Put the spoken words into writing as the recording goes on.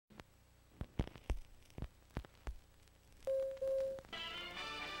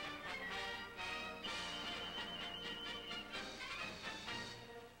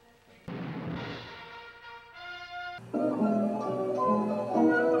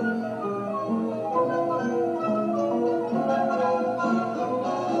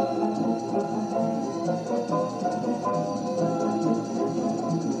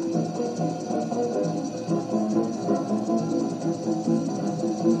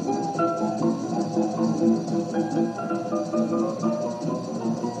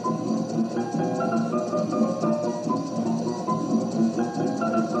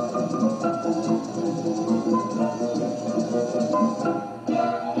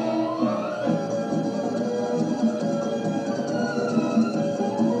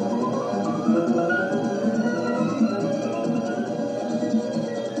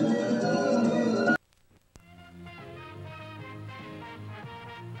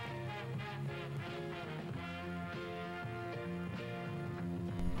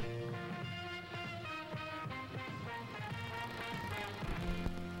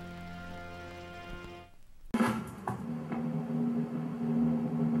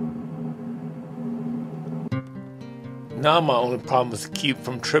Now my only problem was to keep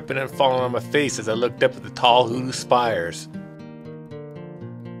from tripping and falling on my face as I looked up at the tall hoodoo spires.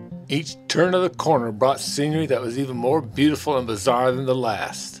 Each turn of the corner brought scenery that was even more beautiful and bizarre than the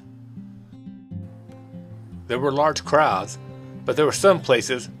last. There were large crowds, but there were some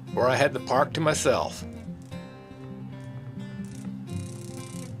places where I had the park to myself.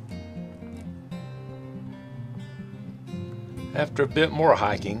 After a bit more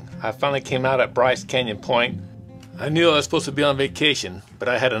hiking, I finally came out at Bryce Canyon Point. I knew I was supposed to be on vacation, but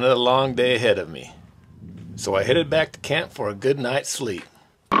I had another long day ahead of me. So I headed back to camp for a good night's sleep.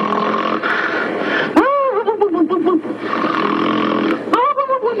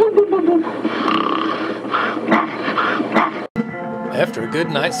 After a good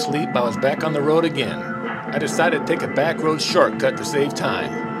night's sleep, I was back on the road again. I decided to take a back road shortcut to save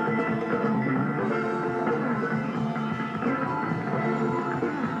time.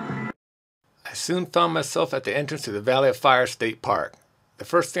 I soon found myself at the entrance to the Valley of Fire State Park. The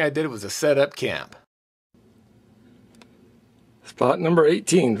first thing I did was to set up camp. Spot number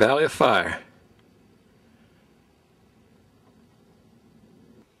 18, Valley of Fire.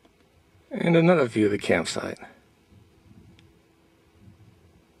 And another view of the campsite.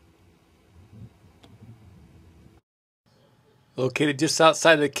 Located just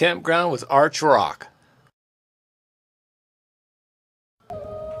outside of the campground was Arch Rock.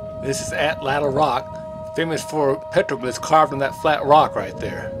 This is Atlatl Rock, famous for petroglyphs carved on that flat rock right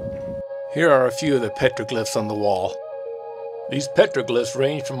there. Here are a few of the petroglyphs on the wall. These petroglyphs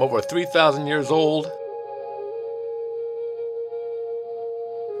range from over 3,000 years old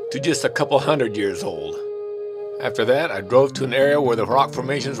to just a couple hundred years old. After that, I drove to an area where the rock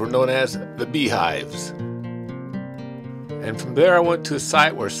formations were known as the beehives. And from there I went to a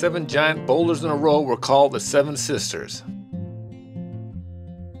site where 7 giant boulders in a row were called the Seven Sisters.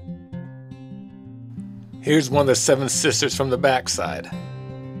 Here's one of the 7 sisters from the backside.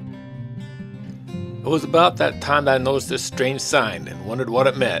 It was about that time that I noticed this strange sign and wondered what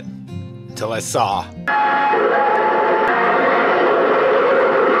it meant, until I saw.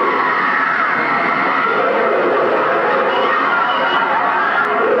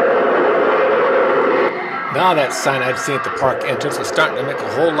 Now that sign I'd seen at the park entrance was starting to make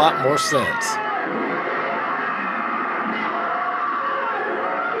a whole lot more sense.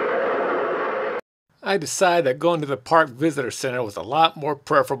 I decided that going to the park visitor center was a lot more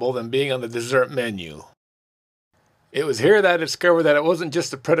preferable than being on the dessert menu. It was here that I discovered that it wasn't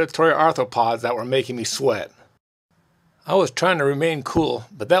just the predatory arthropods that were making me sweat. I was trying to remain cool,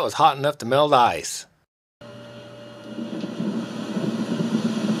 but that was hot enough to melt ice.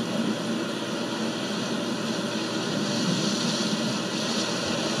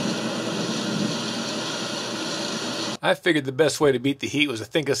 I figured the best way to beat the heat was to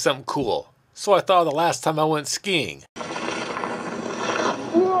think of something cool. So I thought of the last time I went skiing.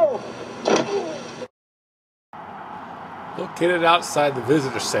 Whoa. Located outside the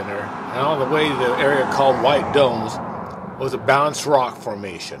visitor center and on the way to the area called White Domes was a balanced rock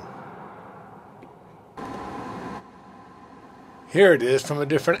formation. Here it is from a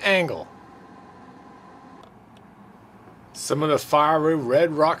different angle. Some of the fiery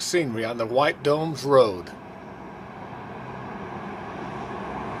red rock scenery on the White Domes Road.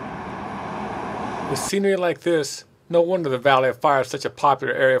 With scenery like this, no wonder the Valley of Fire is such a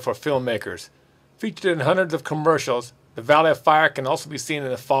popular area for filmmakers. Featured in hundreds of commercials, the Valley of Fire can also be seen in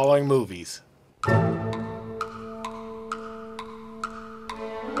the following movies.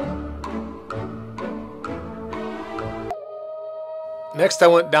 Next I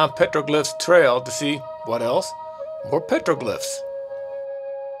went down Petroglyphs Trail to see, what else? More petroglyphs.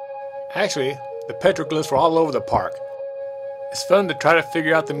 Actually, the petroglyphs were all over the park. It's fun to try to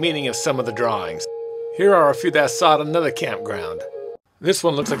figure out the meaning of some of the drawings. Here are a few that I saw at another campground. This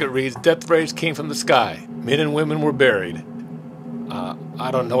one looks like it reads, "Death rays came from the sky. Men and women were buried."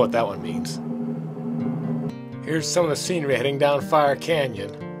 I don't know what that one means. Here's some of the scenery heading down Fire Canyon.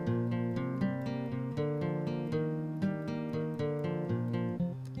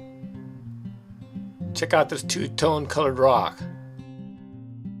 Check out this two-tone colored rock.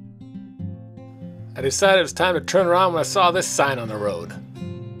 I decided it was time to turn around when I saw this sign on the road.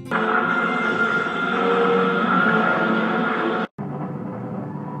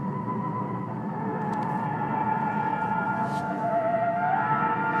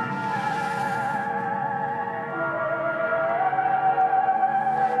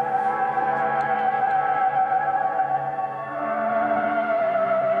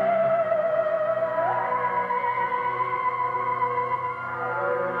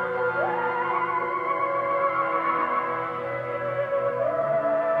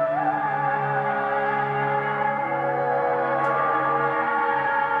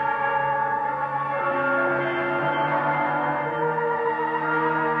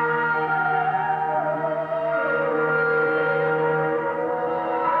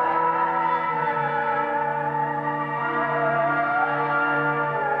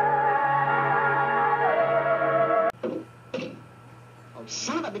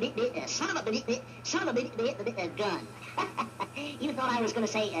 son of a gun. You thought I was going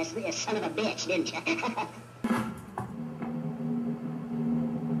to say son of a bitch, didn't you?